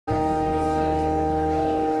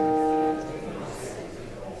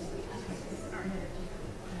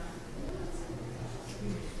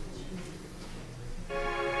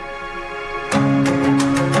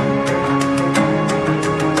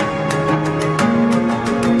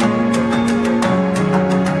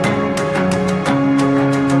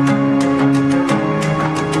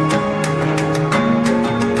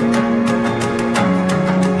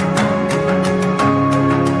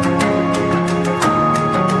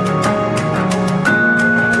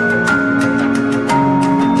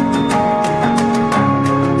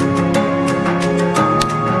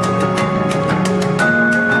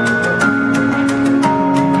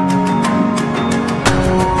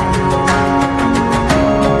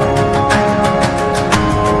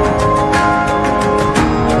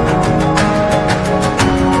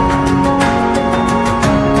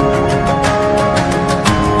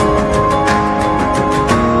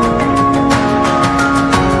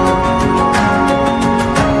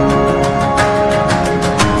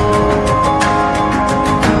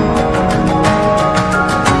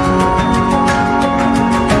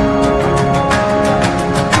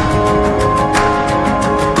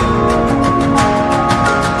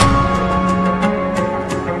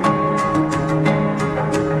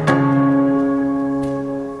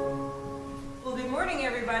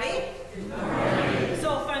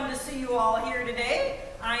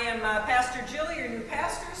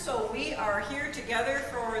pastor, so we are here together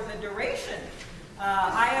for the duration.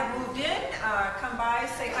 I have moved in. Come by,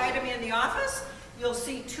 say hi to me in the office. You'll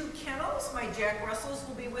see 2 kennels. My Jack Russells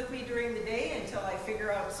will be with me during the day until I figure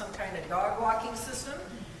out some kind of dog walking system.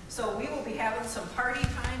 So we will be having some party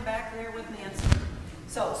time back there with Nancy.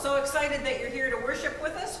 So excited that you're here to worship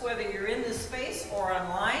with us, whether you're in this space or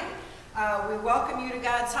online. We welcome you to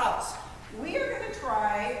God's house. We are going to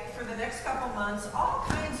try for the next couple months all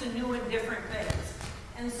kinds of new and different things.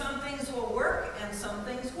 And some things will work and some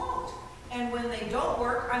things won't. And when they don't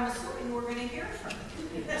work, I'm assuming we're going to hear from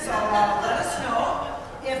you. So let us know.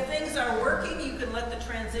 If things are working, you can let the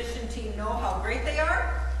transition team know how great they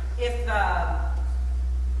are. If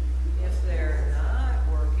they're not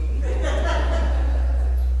working,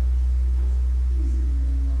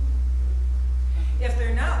 if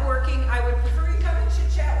they're not working, I would prefer you come and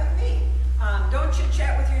chit-chat with me. Don't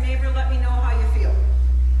chit-chat with your neighbor. Let me know how you feel.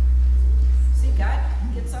 See, God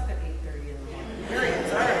gets up at 8:30 in the morning. There he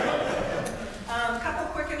is. All right. Couple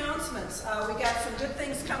quick announcements. We got some good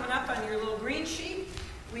things coming up on your little green sheet.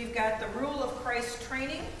 We've got the Rule of Christ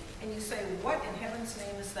training, and you say, what in heaven's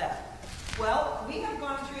name is that? Well, we have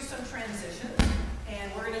gone through some transitions,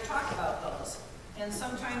 and we're going to talk about those. And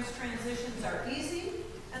sometimes transitions are easy,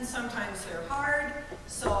 and sometimes they're hard,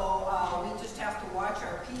 so we just have to watch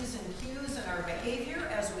our P's and Q's and our behavior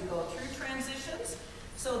as we go through transitions.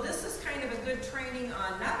 So this is kind of a good training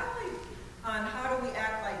on not only on how do we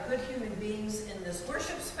act like good human beings in this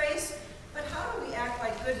worship space, but how do we act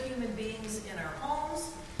like good human beings in our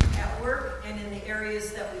homes, at work, and in the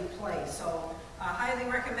areas that we play. So I highly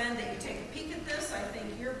recommend that you take a peek at this. I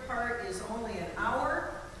think your part is only an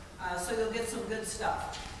hour, so you'll get some good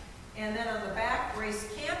stuff. And then on the back, Grace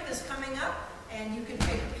Camp is coming up, and you can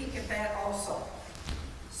take a peek at that also.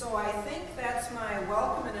 So I think that's my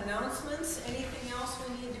welcome and announcements. Anything else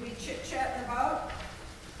we need to be chit-chatting about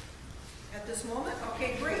at this moment?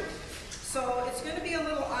 Okay, great. So it's going to be a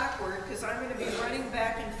little awkward because I'm going to be running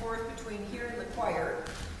back and forth between here and the choir,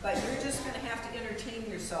 but you're just going to have to entertain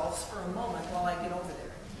yourselves for a moment while I get over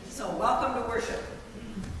there. So welcome to worship.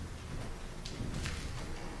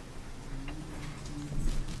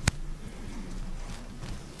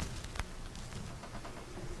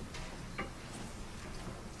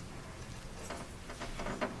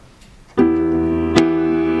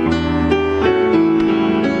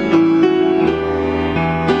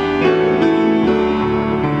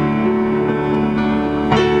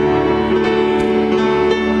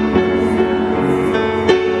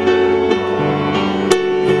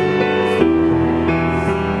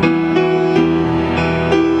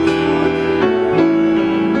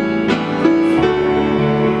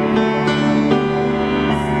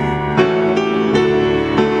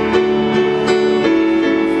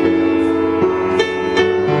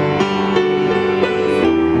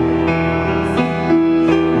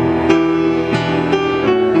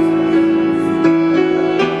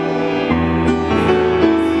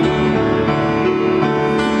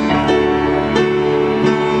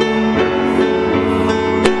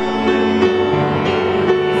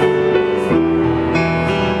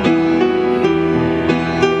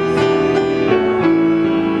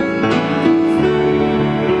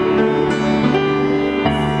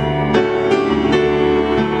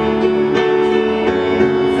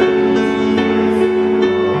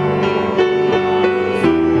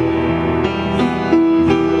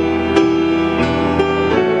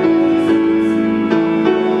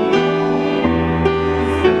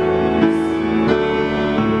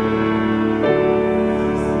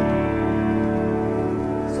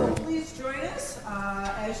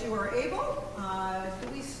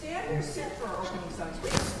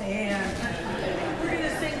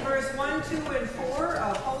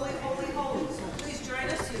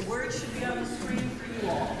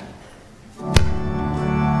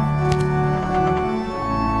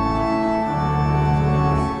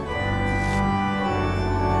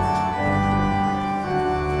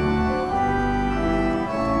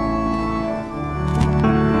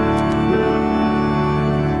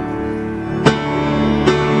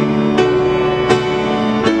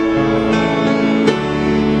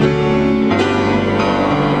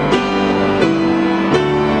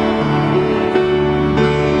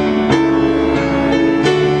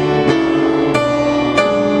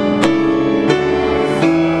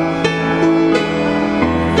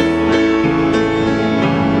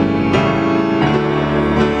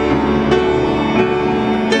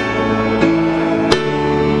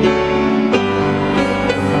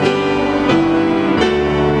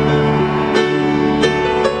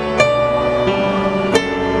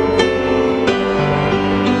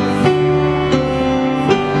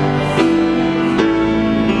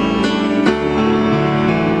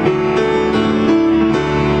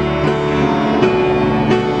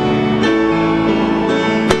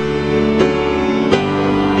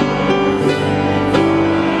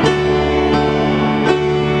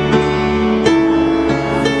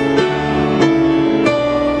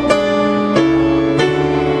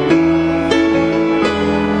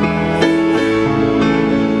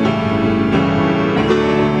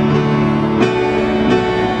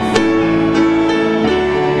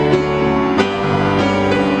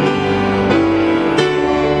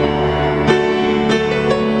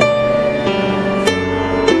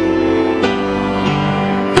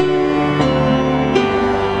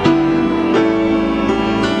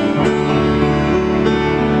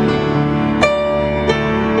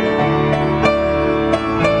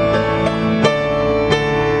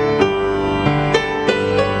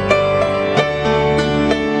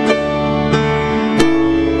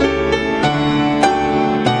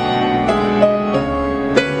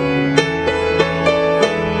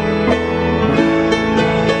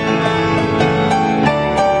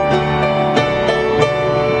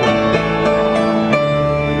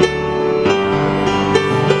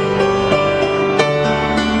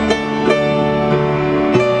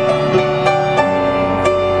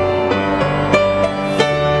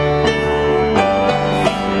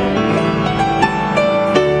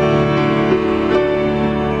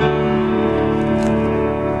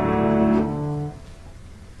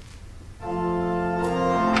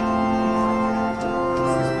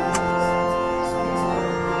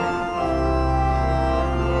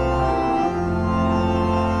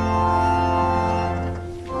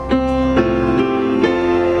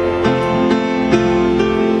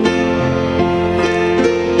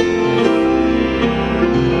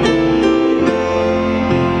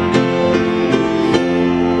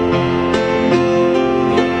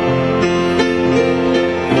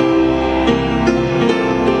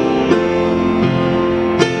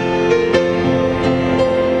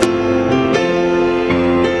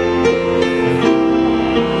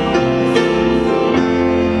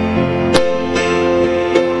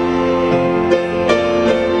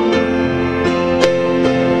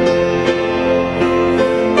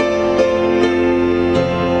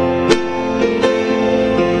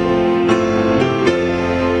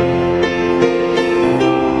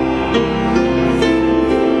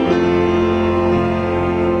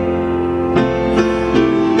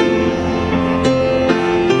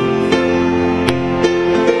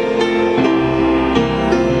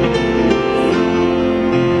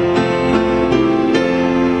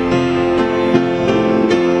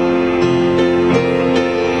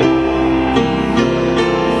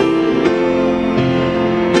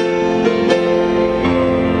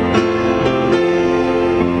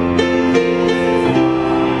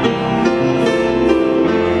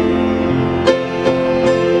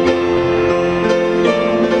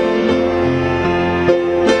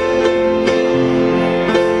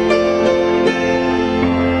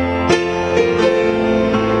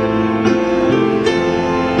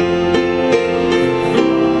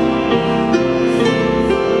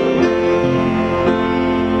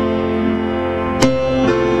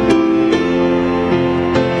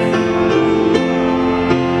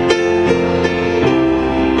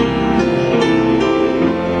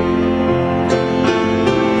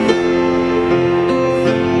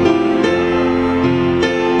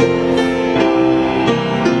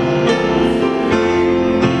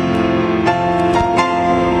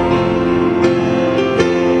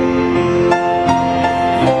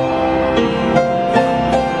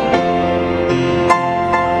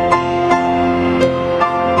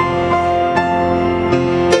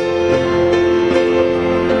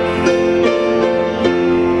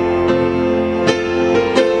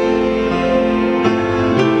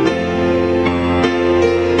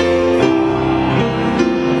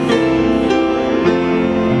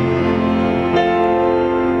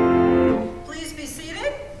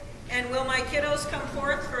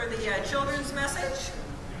 children's message?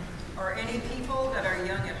 Or any people that are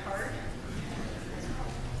young at heart?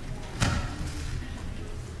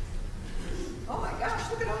 Oh my gosh,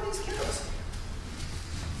 look at all these kiddos.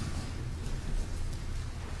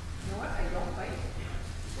 You know what? I don't like it.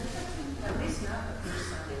 At least not the first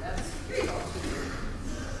Sunday. Here you go.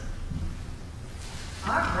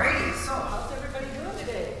 Alrighty, so how's everybody doing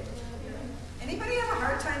today? Anybody have a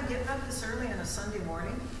hard time getting up this early on a Sunday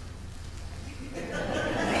morning?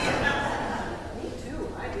 Man, me too.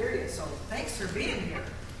 I hear you. So thanks for being here.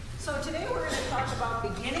 So today we're going to talk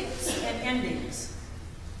about beginnings and endings.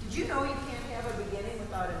 Did you know you can't have a beginning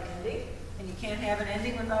without an ending? And you can't have an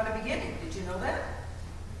ending without a beginning. Did you know that?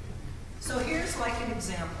 So here's like an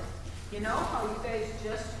example. You know how you guys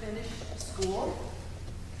just finished school?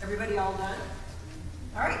 Everybody all done?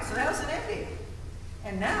 All right, so that was an ending.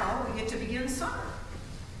 And now we get to begin summer.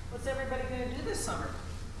 What's everybody going to do this summer?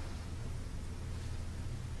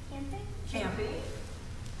 Camping. Camping.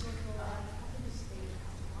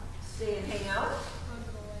 Stay and hang out.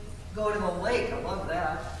 Go to the lake. I love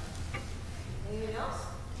that. Anything else?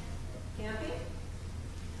 Camping?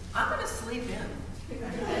 I'm going to sleep in.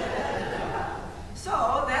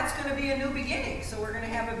 So that's going to be a new beginning. So we're going to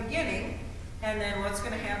have a beginning. And then what's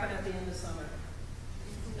going to happen at the end of summer?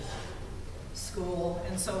 School.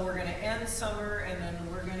 And so we're going to end summer and then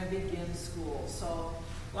we're going to begin school. So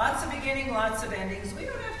lots of beginning, lots of endings. We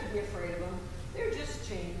don't have to be afraid of them. They're just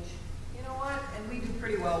change. You know what? And we do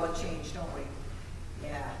pretty well with change, don't we?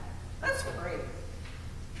 Yeah. That's great.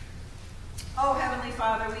 Oh, Heavenly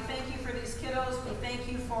Father, we thank you for these kiddos. We thank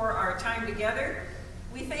you for our time together.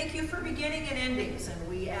 We thank you for beginning and endings. And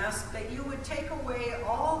we ask that you would take away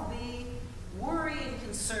all the worry and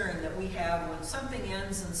concern that we have when something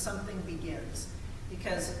ends and something begins.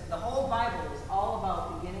 Because the whole Bible is all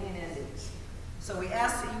about beginning and endings. So we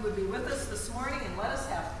ask that you would be with us this morning and let us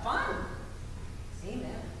have fun.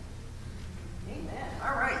 Amen. Amen.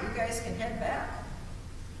 All right, you guys can head back.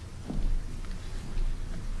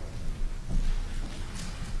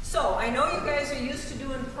 So I know you guys are used to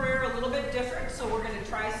doing prayer a little bit different, so we're going to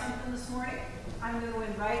try something this morning. I'm going to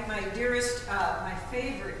invite my dearest, my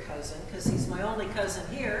favorite cousin, because he's my only cousin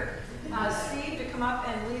here, Steve, to come up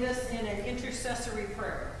and lead us in an intercessory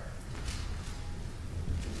prayer.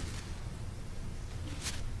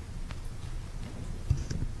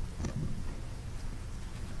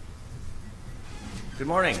 Good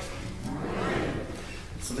morning.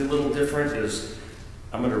 Something a little different is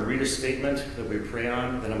I'm going to read a statement that we pray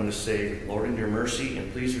on, then I'm going to say, Lord, in your mercy,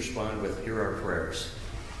 and please respond with, hear our prayers.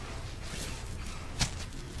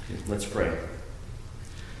 Okay, let's pray.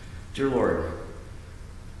 Dear Lord,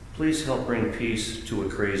 please help bring peace to a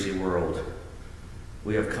crazy world.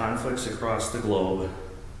 We have conflicts across the globe.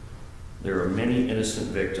 There are many innocent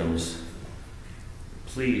victims.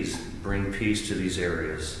 Please bring peace to these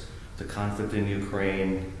areas. The conflict in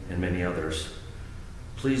Ukraine, and many others.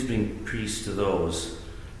 Please bring peace to those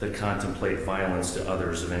that contemplate violence to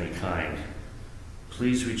others of any kind.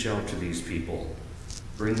 Please reach out to these people.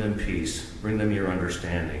 Bring them peace. Bring them your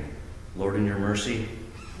understanding. Lord, in your mercy,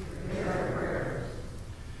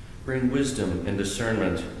 bring wisdom and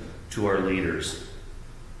discernment to our leaders.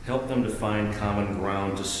 Help them to find common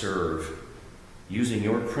ground to serve, using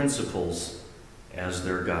your principles as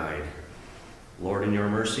their guide. Lord, in your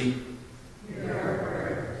mercy,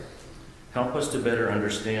 help us to better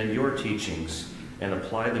understand your teachings and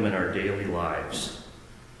apply them in our daily lives.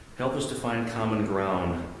 Help us to find common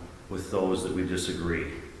ground with those that we disagree.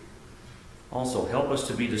 Also, help us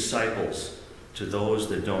to be disciples to those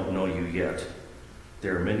that don't know you yet.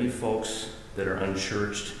 There are many folks that are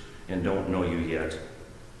unchurched and don't know you yet.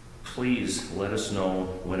 Please let us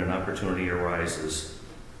know when an opportunity arises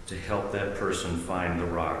to help that person find the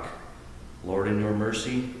rock. Lord, in your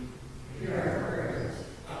mercy,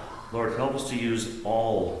 Lord, help us to use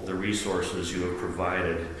all the resources you have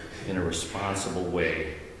provided in a responsible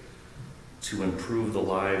way to improve the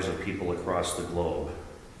lives of people across the globe.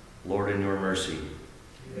 Lord, in your mercy,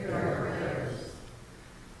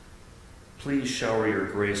 please shower your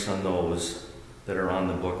grace on those that are on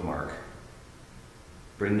the bookmark.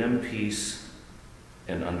 Bring them peace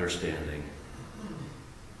and understanding.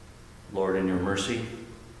 Lord, in your mercy,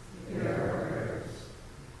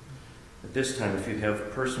 at this time, if you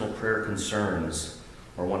have personal prayer concerns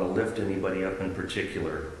or want to lift anybody up in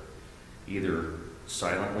particular, either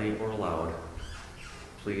silently or aloud,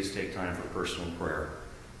 please take time for personal prayer.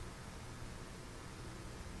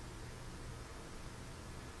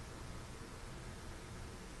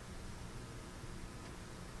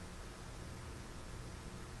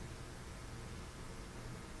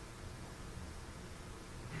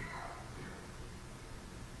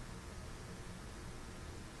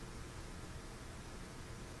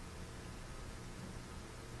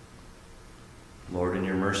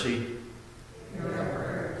 mercy.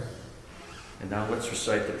 And now let's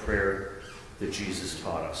recite the prayer that Jesus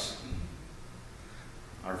taught us.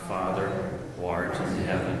 Our Father, who art in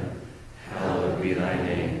heaven, hallowed be thy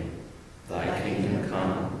name. Thy kingdom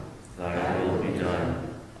come, thy will be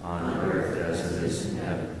done, on earth as it is in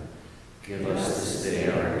heaven. Give us this day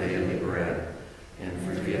our daily bread, and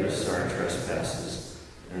forgive us our trespasses,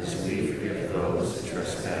 as we forgive those who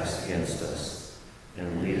trespass against us.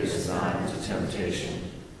 And lead us not into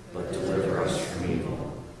temptation, but deliver us from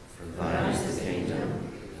evil. For thine is the kingdom,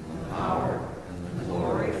 and the power, and the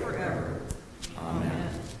glory forever. Amen.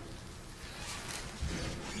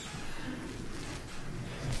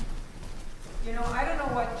 You know, I don't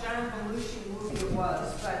know what John Belushi movie it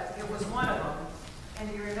was, but it was one of them. And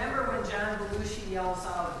you remember when John Belushi yells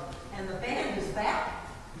out, and the band is back?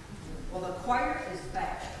 Well, the choir is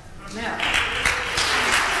back.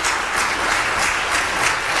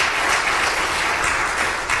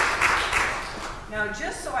 Now,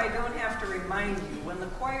 just so I don't have to remind you, when the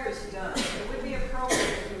choir is done, it would be appropriate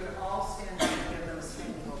if you would all stand up and give them a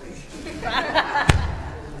standing ovation. My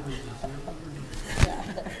life was fine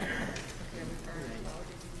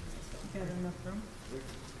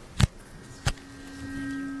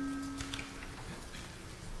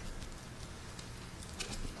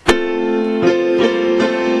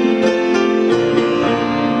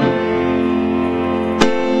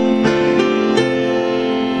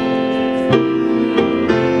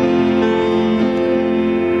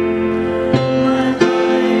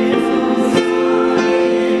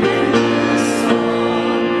and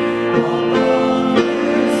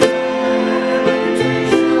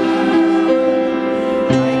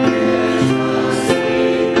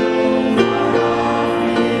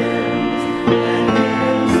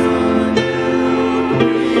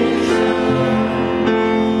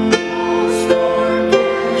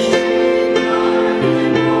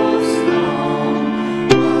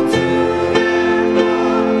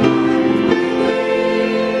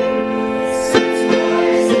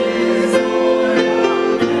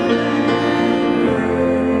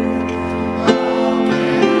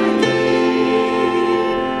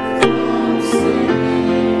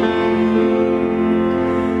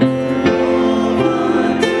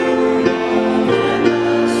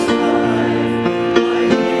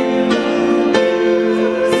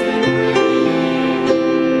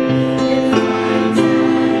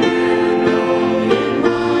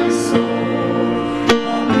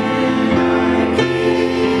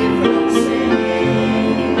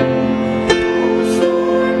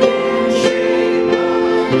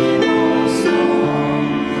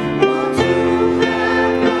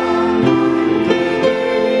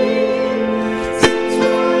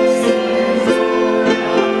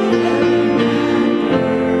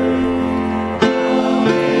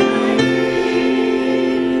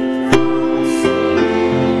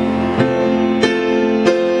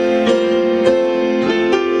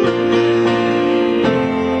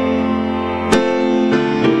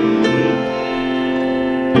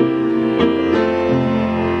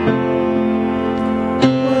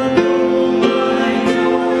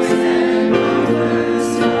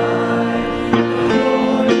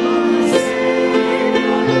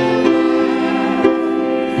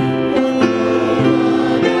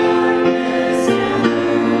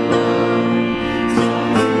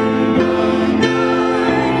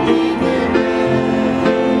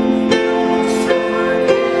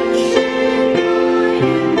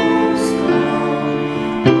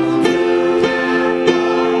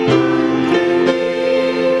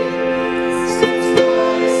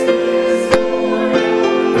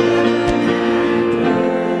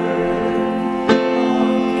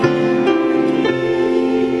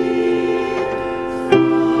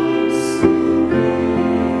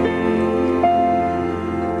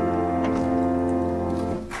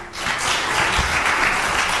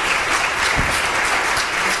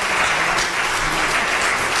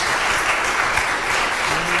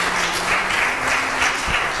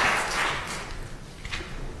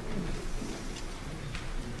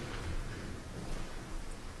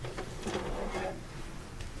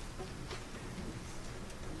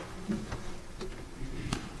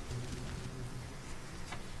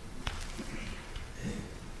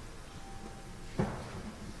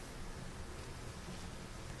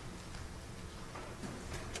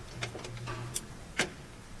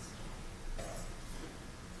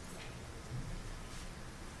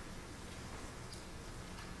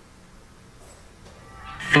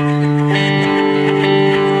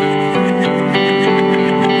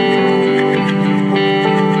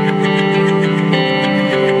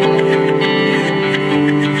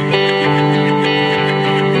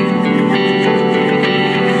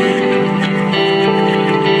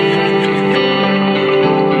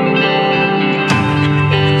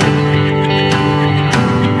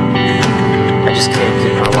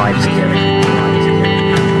life's given.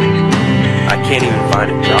 I can't even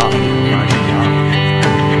find a job.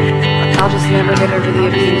 I'll just never get over the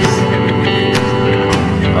abuse.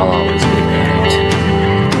 I'll always be mad.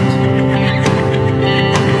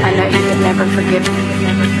 I know you could never forgive me.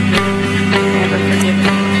 Never forgive me.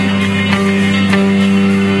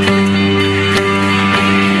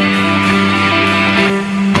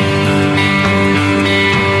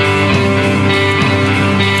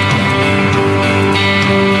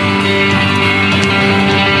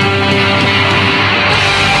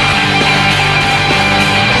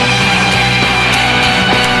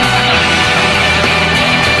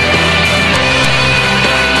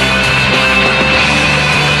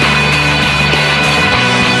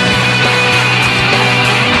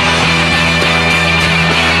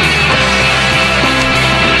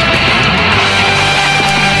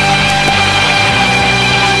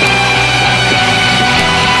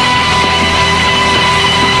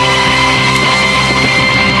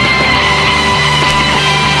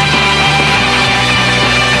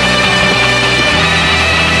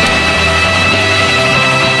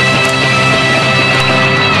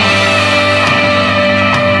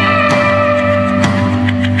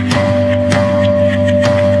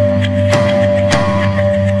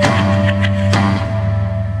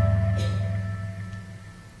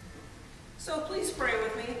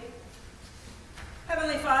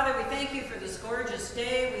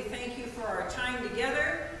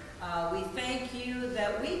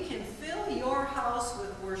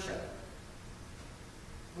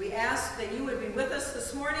 We ask that you would be with us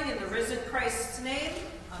this morning in the risen Christ's name.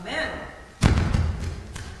 Amen.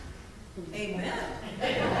 Amen.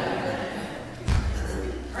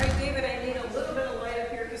 All right, David, I need a little bit of light up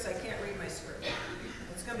here because I can't read my script.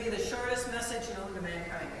 It's going to be the shortest message known to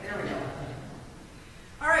mankind. There we go.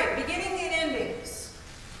 All right, beginning and endings.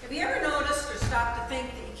 Have you ever noticed or stopped to think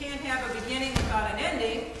that you can't have a beginning without an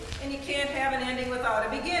ending, and you can't have an ending without a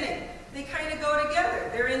beginning? They kind of go together.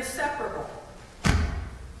 They're inseparable.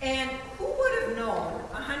 And who would have known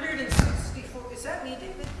 164, is that me,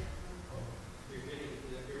 David? Your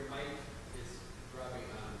mic is rubbing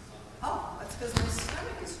on something. Oh, that's because my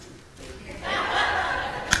stomach is too big.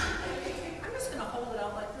 I'm just going to hold it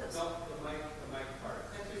out like this. No, the mic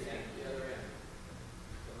part. The other end.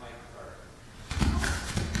 The mic part.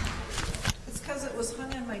 It's because it was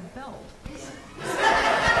hung on my belt.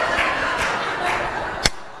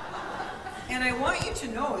 And I want you to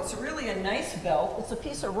know it's really a nice belt. It's a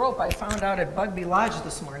piece of rope I found out at Bugby Lodge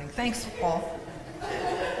this morning. Thanks, Paul.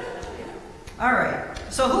 All right.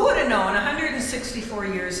 So who would have known 164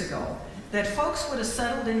 years ago that folks would have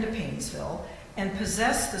settled into Paynesville and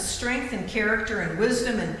possessed the strength and character and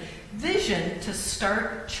wisdom and vision to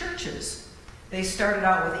start churches? They started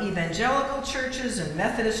out with evangelical churches and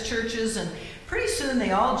Methodist churches, and pretty soon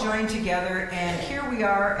they all joined together, and here we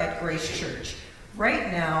are at Grace Church.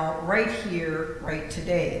 Right now, right here, right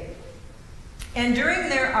today. And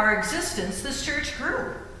during our existence, this church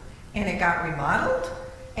grew, and it got remodeled,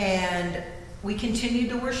 and we continued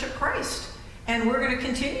to worship Christ. And we're going to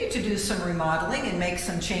continue to do some remodeling and make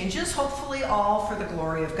some changes, hopefully all for the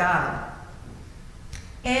glory of God.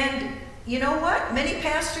 And you know what? Many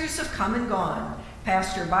pastors have come and gone.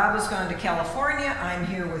 Pastor Bob has gone to California. I'm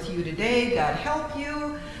here with you today. God help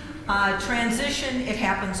you. Transition, it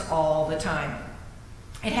happens all the time.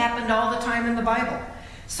 It happened all the time in the Bible.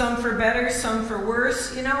 Some for better, some for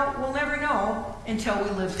worse. You know, we'll never know until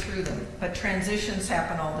we live through them. But transitions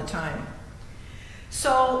happen all the time.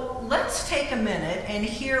 So let's take a minute and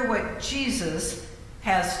hear what Jesus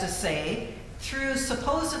has to say through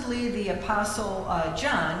supposedly the Apostle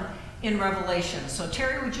John in Revelation. So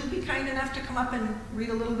Terry, would you be kind enough to come up and read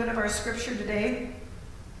a little bit of our scripture today?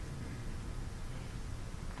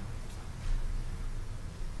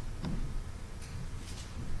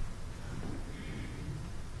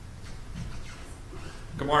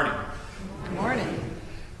 Good morning. Good morning.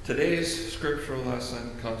 Today's scriptural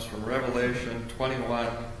lesson comes from Revelation 21,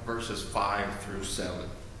 verses 5 through 7.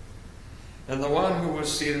 And the one who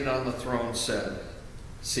was seated on the throne said,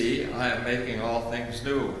 "See, I am making all things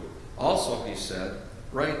new." Also he said,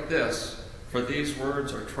 "Write this, for these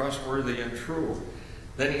words are trustworthy and true."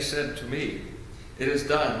 Then he said to me, "It is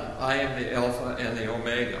done. I am the Alpha and the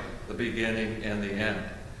Omega, the beginning and the end.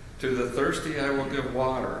 To the thirsty I will give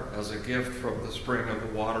water as a gift from the spring of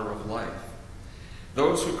the water of life.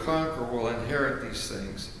 Those who conquer will inherit these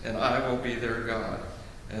things, and I will be their God,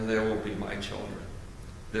 and they will be my children."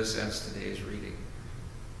 This ends today's reading.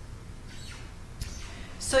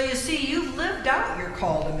 So you see, you've lived out your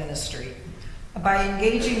call to ministry. by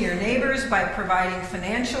engaging your neighbors, by providing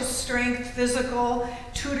financial strength, physical,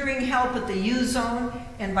 tutoring help at the U-Zone.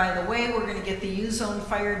 And by the way, we're going to get the U-Zone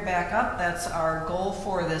fired back up. That's our goal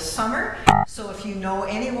for this summer. So if you know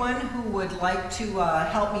anyone who would like to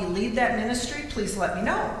help me lead that ministry, please let me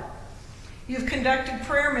know. You've conducted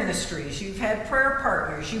prayer ministries. You've had prayer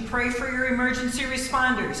partners. You pray for your emergency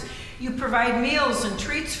responders. You provide meals and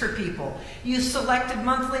treats for people. You selected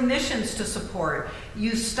monthly missions to support.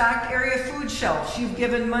 You stocked area food shelves. You've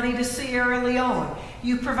given money to Sierra Leone.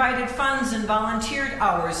 You provided funds and volunteered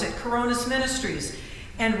hours at Coronas Ministries.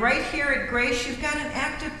 And right here at Grace, you've got an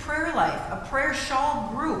active prayer life, a prayer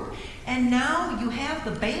shawl group. And now you have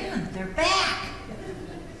the band. They're back.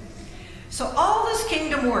 So all this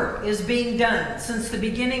kingdom work is being done since the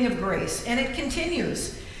beginning of Grace, and it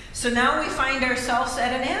continues. So now we find ourselves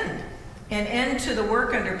at an end to the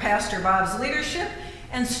work under Pastor Bob's leadership,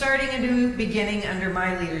 and starting a new beginning under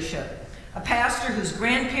my leadership. A pastor whose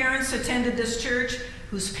grandparents attended this church,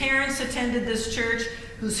 whose parents attended this church,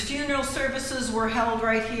 whose funeral services were held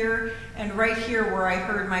right here, and right here where I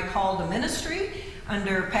heard my call to ministry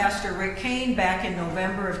under Pastor Rick Kane back in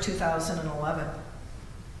November of 2011.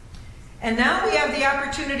 And now we have the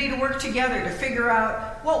opportunity to work together to figure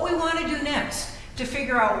out what we want to do next, to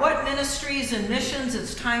figure out what ministries and missions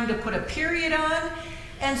it's time to put a period on,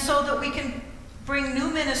 and so that we can bring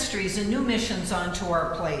new ministries and new missions onto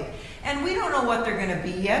our plate. And we don't know what they're going to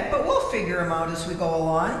be yet, but we'll figure them out as we go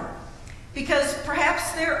along, because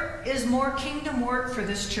perhaps there is more kingdom work for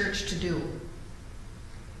this church to do.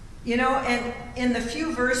 You know, and in the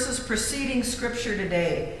few verses preceding Scripture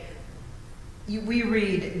today, we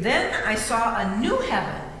read, "Then I saw a new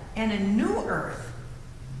heaven and a new earth.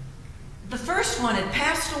 The first one had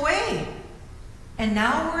passed away, and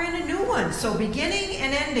now we're in a new one." So beginning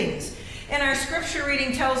and endings. And our scripture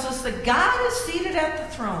reading tells us that God is seated at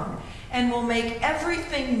the throne and will make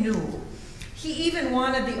everything new. He even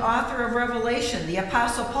wanted the author of Revelation, the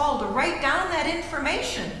Apostle Paul, to write down that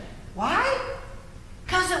information. Why?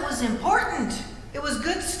 Because it was important. It was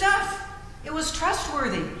good stuff. It was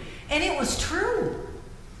trustworthy. And it was true.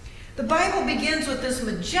 The Bible begins with this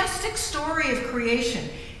majestic story of creation,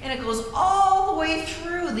 and it goes all the way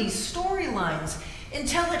through these storylines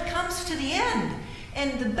until it comes to the end.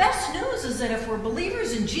 And the best news is that if we're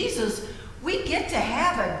believers in Jesus, we get to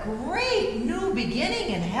have a great new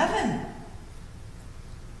beginning in heaven.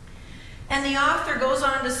 And the author goes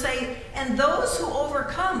on to say, and those who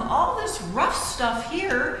overcome all this rough stuff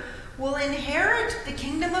here will inherit the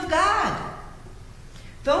kingdom of God.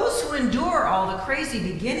 Those who endure all the crazy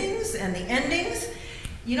beginnings and the endings,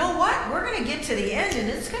 you know what? We're going to get to the end, and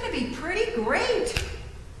it's going to be pretty great.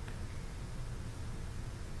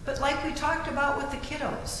 But like we talked about with the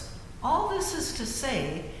kiddos, all this is to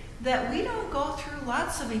say that we don't go through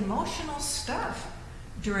lots of emotional stuff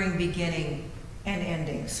during beginning and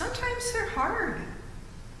ending. Sometimes they're hard,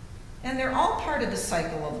 and they're all part of the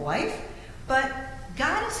cycle of life, but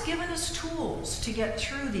God has given us tools to get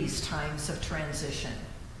through these times of transition.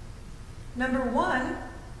 Number one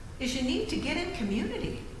is you need to get in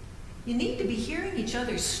community. You need to be hearing each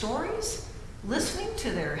other's stories, listening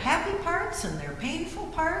to their happy parts and their painful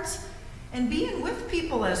parts, and being with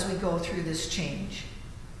people as we go through this change.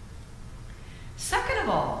 Second of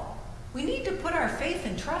all, we need to put our faith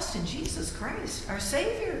and trust in Jesus Christ, our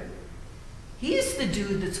Savior. He's the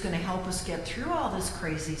dude that's going to help us get through all this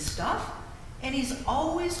crazy stuff, and He's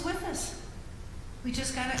always with us. We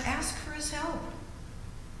just got to ask for His help.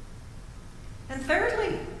 And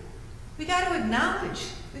thirdly, we got to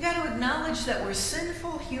acknowledge that we're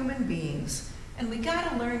sinful human beings, and we got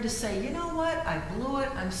to learn to say, you know what, I blew it,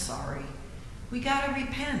 I'm sorry. We got to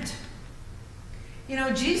repent. You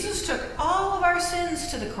know, Jesus took all of our sins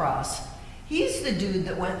to the cross. He's the dude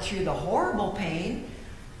that went through the horrible pain,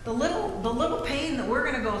 the little pain that we're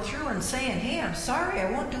going to go through, and saying, hey, I'm sorry, I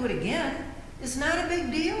won't do it again, is not a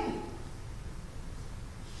big deal.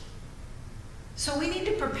 So we need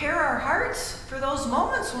to prepare our hearts for those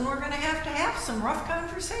moments when we're going to have some rough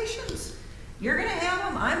conversations. You're going to have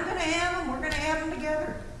them, I'm going to have them, we're going to have them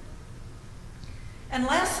together. And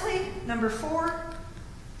lastly, number 4,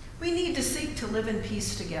 we need to seek to live in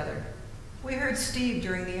peace together. We heard Steve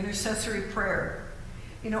during the intercessory prayer.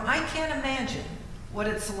 You know, I can't imagine what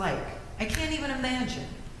it's like. I can't even imagine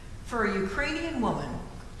for a Ukrainian woman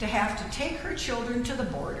to have to take her children to the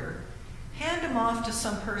border, hand them off to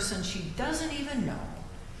some person she doesn't even know,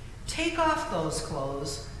 take off those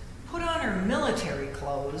clothes, put on her military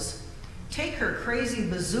clothes, take her crazy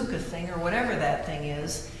bazooka thing or whatever that thing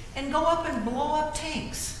is, and go up and blow up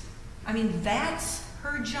tanks. I mean, that's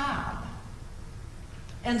her job.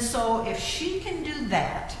 And so if she can do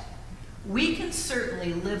that, we can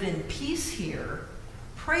certainly live in peace here,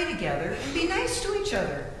 pray together, and be nice to each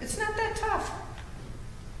other. It's not that tough.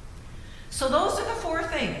 So those are the 4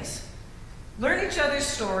 things. Learn each other's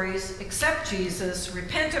stories, accept Jesus,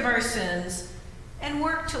 repent of our sins, and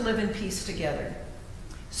work to live in peace together.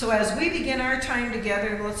 So as we begin our time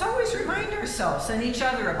together, let's always remind ourselves and each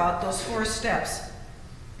other about those 4 steps.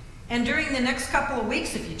 And during the next couple of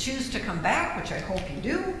weeks, if you choose to come back, which I hope you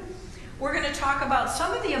do, we're going to talk about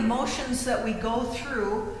some of the emotions that we go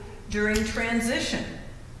through during transition.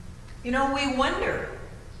 You know, we wonder,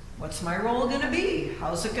 what's my role going to be?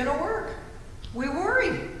 How's it going to work? We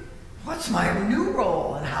worry, what's my new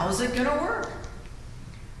role and how's it going to work?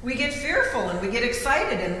 We get fearful and we get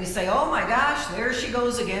excited and we say, oh my gosh, there she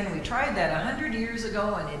goes again. We tried that 100 years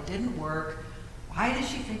ago and it didn't work. Why does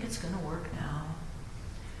she think it's going to work now?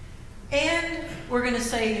 And we're going to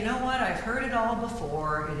say, you know what, I've heard it all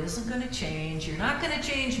before. It isn't going to change. You're not going to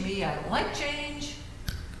change me. I don't like change.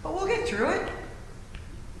 But we'll get through it.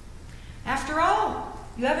 After all,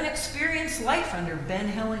 you haven't experienced life under Ben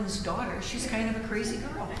Hilling's daughter. She's kind of a crazy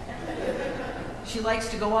girl. She likes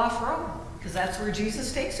to go off-road, because that's where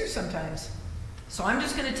Jesus takes her sometimes. So I'm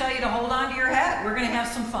just going to tell you to hold on to your hat. We're going to have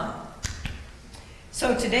some fun.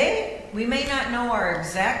 So today, we may not know our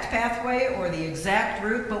exact pathway or the exact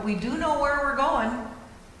route, but we do know where we're going.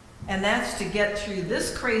 And that's to get through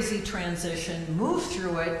this crazy transition, move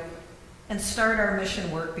through it, and start our mission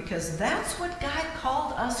work, because that's what God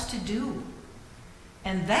called us to do.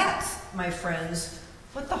 And that's, my friends,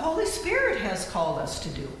 what the Holy Spirit has called us to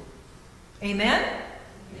do. Amen?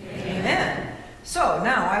 Amen. So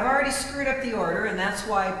now, I've already screwed up the order, and that's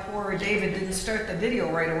why poor David didn't start the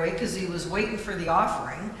video right away, because he was waiting for the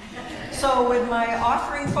offering. So would my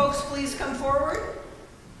offering folks please come forward?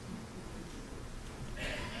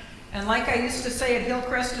 And like I used to say at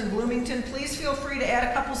Hillcrest and Bloomington, please feel free to add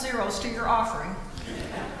a couple zeros to your offering.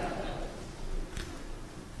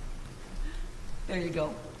 There you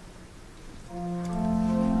go.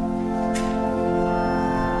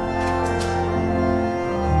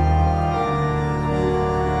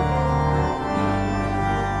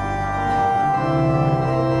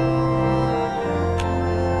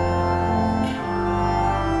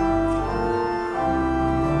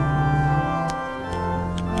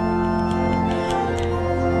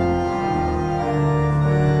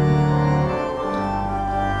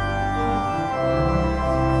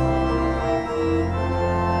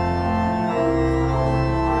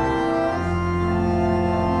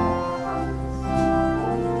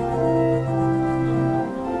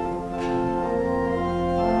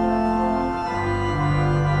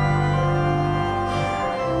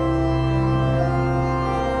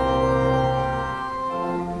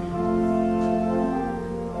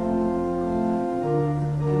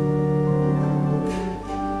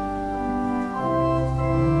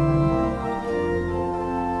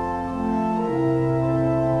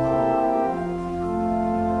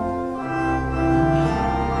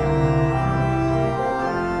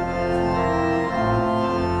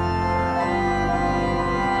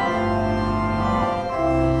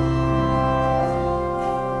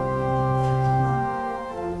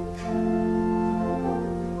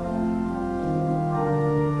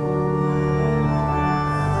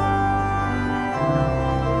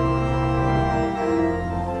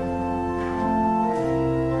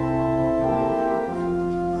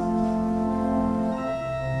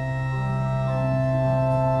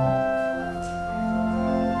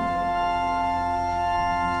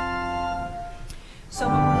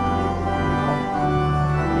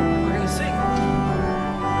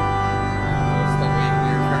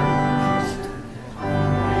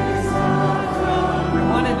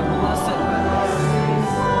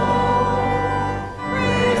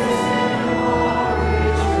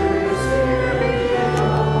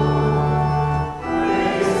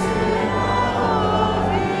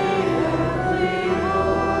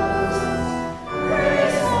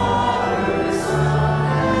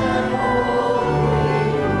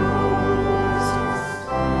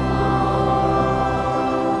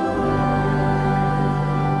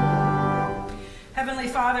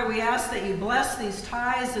 Father, we ask that you bless these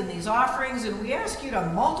tithes and these offerings, and we ask you to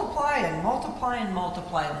multiply and multiply and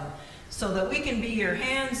multiply them so that we can be your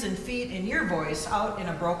hands and feet and your voice out in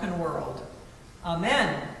a broken world.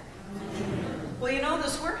 Amen. Well, you know,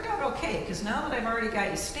 this worked out okay, because now that I've already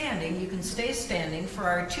got you standing, you can stay standing for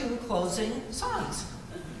our 2 closing songs.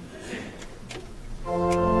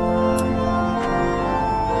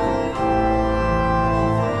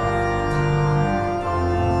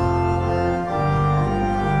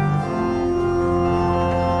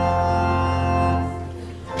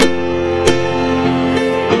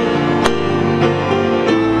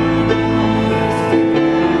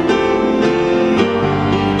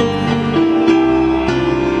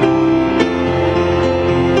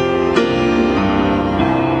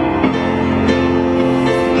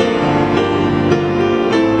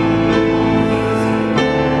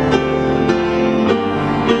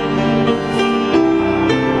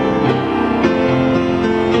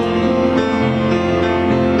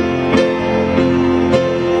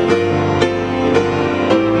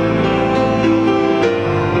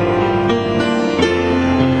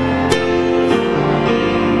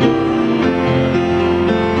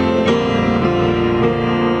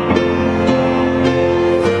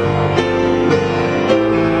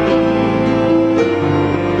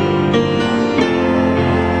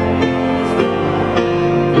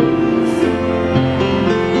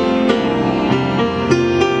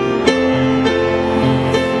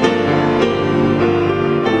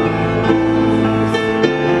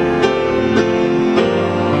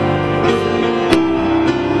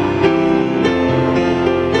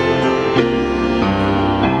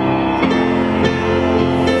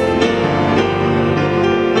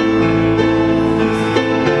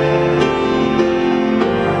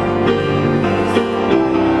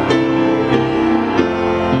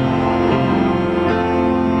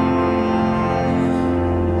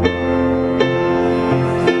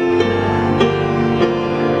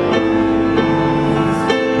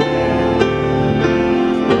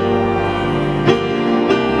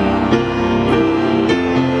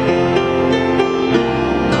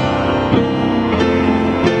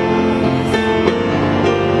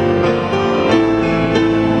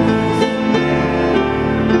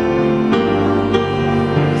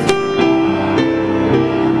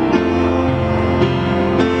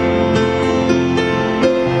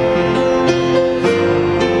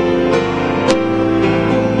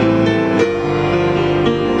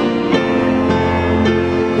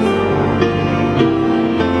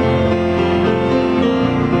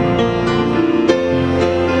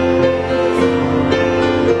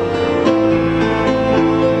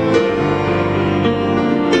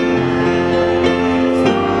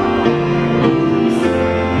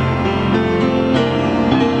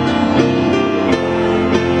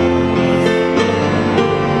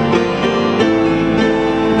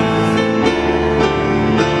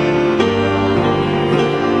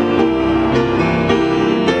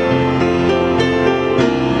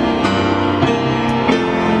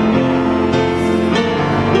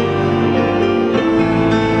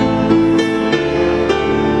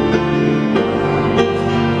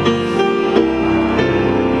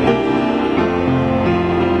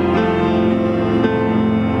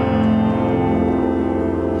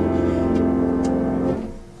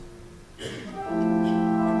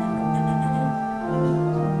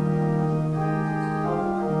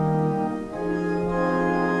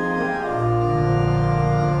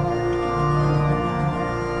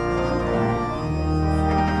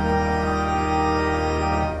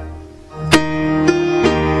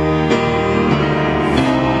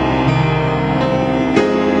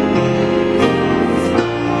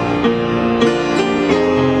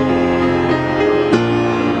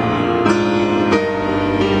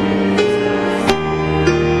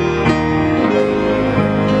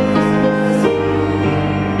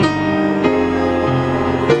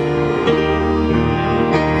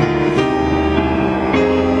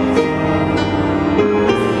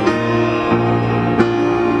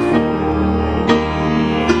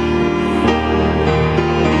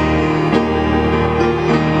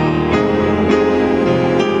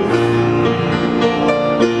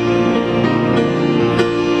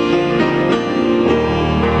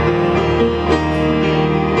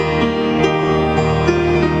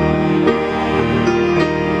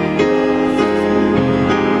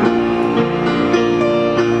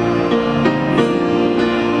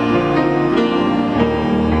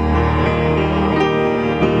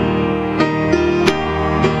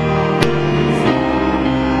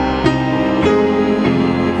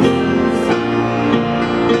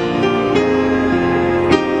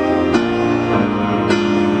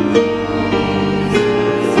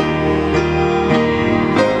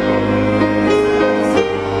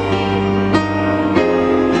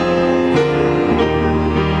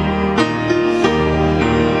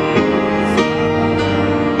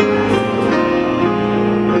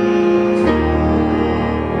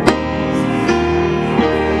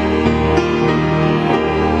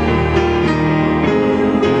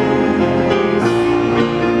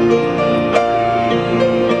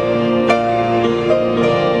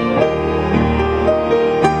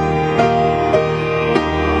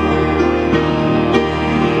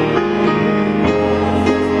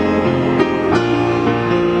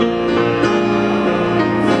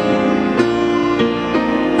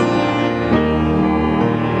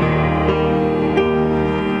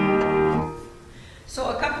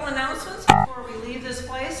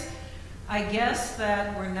 I guess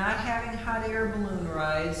that we're not having hot air balloon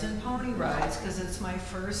rides and pony rides because it's my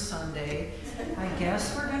first Sunday. I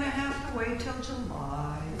guess we're going to have to wait till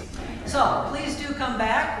July. So please do come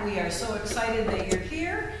back. We are so excited that you're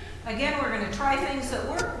here. Again, we're going to try things that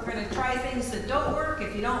work. We're going to try things that don't work.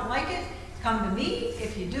 If you don't like it, come to me.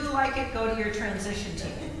 If you do like it, go to your transition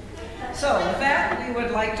team. So with that, we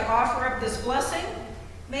would like to offer up this blessing.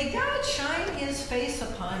 May God shine his face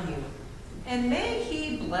upon you, and may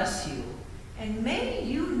he bless you, and may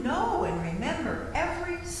you know and remember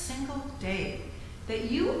every single day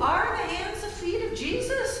that you are the hands and feet of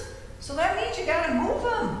Jesus. So that means you got to move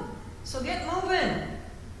them. So get moving and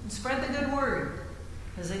spread the good word,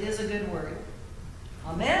 because it is a good word.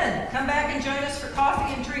 Amen. Come back and join us for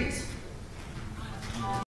coffee and treats.